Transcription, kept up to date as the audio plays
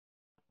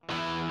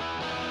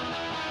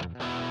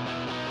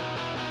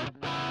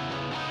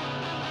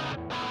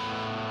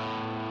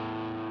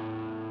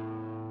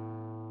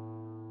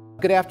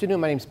Good afternoon,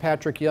 my name is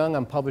Patrick Young.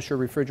 I'm publisher of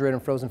Refrigerated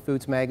and Frozen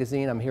Foods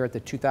magazine. I'm here at the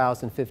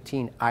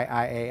 2015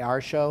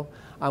 IIAR show.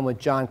 I'm with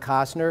John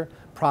Costner,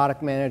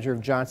 product manager of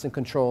Johnson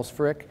Controls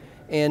Frick.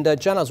 And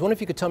John, I was wondering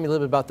if you could tell me a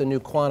little bit about the new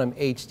Quantum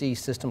HD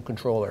system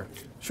controller.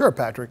 Sure,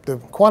 Patrick. The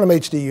Quantum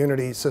HD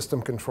Unity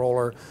system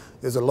controller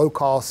is a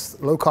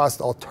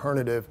low-cost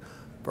alternative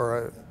for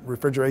a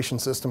refrigeration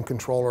system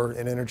controller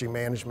and energy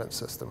management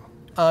system.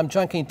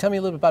 John, can you tell me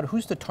a little bit about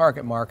who's the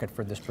target market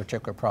for this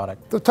particular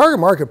product? The target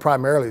market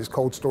primarily is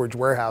cold storage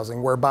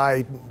warehousing,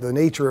 whereby the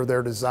nature of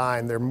their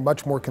design, they're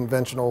much more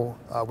conventional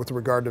with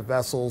regard to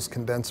vessels,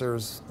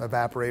 condensers,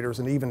 evaporators,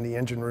 and even the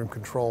engine room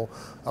control,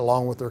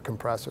 along with their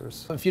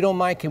compressors. If you don't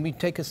mind, can we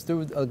take us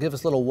through, give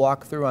us a little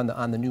walkthrough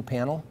on the new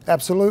panel?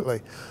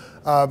 Absolutely.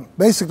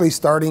 Basically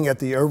starting at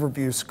the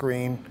overview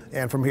screen,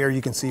 and from here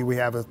you can see we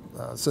have a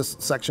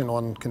section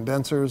on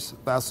condensers,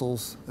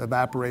 vessels,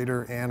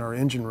 evaporator, and our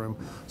engine room.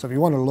 So if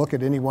you want to look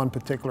at any one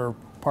particular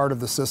part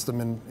of the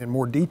system in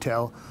more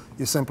detail,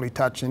 you simply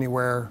touch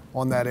anywhere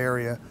on that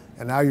area,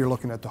 and now you're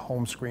looking at the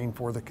home screen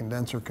for the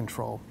condenser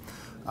control.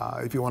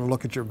 If you want to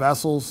look at your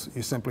vessels,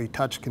 you simply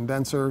touch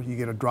condenser, you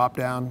get a drop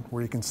down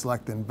where you can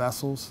select in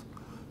vessels.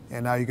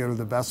 And now you go to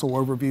the vessel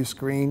overview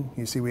screen.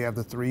 You see we have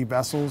the 3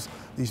 vessels.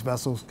 These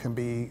vessels can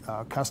be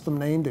custom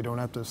named. They don't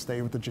have to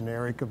stay with the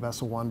generic of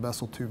vessel 1,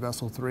 vessel 2,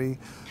 vessel 3.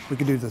 We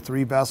can do the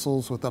 3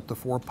 vessels with up to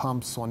 4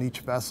 pumps on each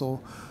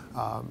vessel.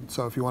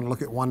 So if you want to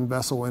look at one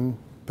vessel in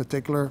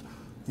particular,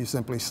 you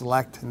simply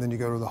select and then you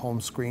go to the home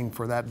screen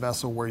for that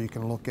vessel where you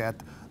can look at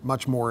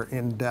much more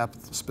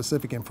in-depth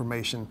specific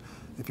information.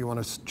 If you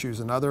want to choose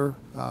another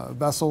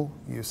vessel,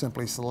 you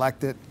simply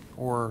select it,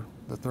 or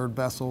the 3rd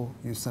vessel,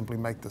 you simply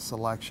make the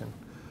selection.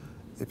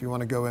 If you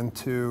want to go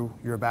into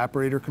your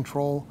evaporator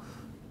control,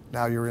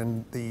 now you're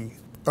in the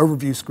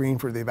overview screen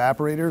for the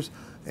evaporators,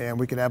 and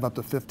we could have up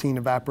to 15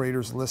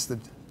 evaporators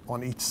listed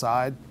on each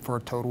side for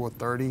a total of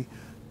 30.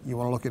 You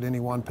want to look at any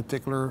one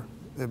particular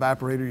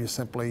evaporator, you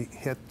simply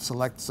hit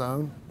select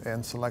zone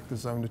and select the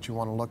zone that you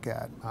want to look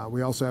at.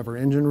 We also have our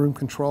engine room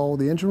control.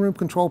 The engine room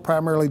control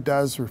primarily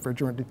does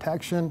refrigerant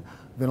detection,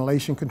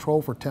 ventilation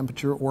control for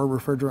temperature or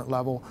refrigerant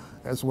level,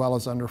 as well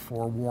as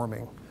underfloor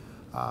warming.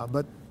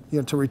 But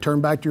to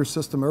return back to your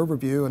system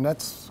overview, and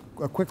that's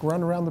a quick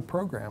run around the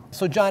program.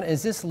 So John,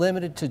 is this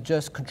limited to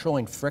just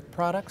controlling Frick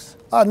products?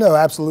 No,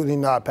 absolutely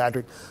not,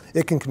 Patrick.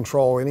 It can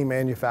control any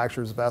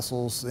manufacturer's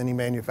vessels, any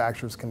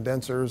manufacturer's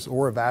condensers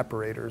or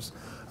evaporators.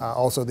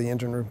 Also the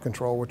engine room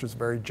control, which is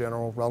very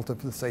general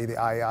relative to, say, the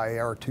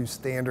IIAR 2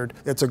 standard.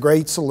 It's a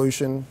great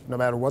solution no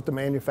matter what the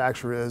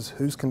manufacturer is,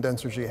 whose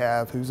condensers you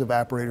have, whose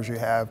evaporators you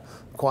have.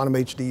 Quantum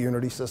HD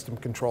Unity system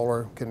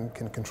controller can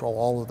control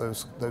all of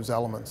those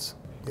elements.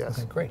 Yes.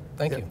 Okay, great.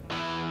 Thank you.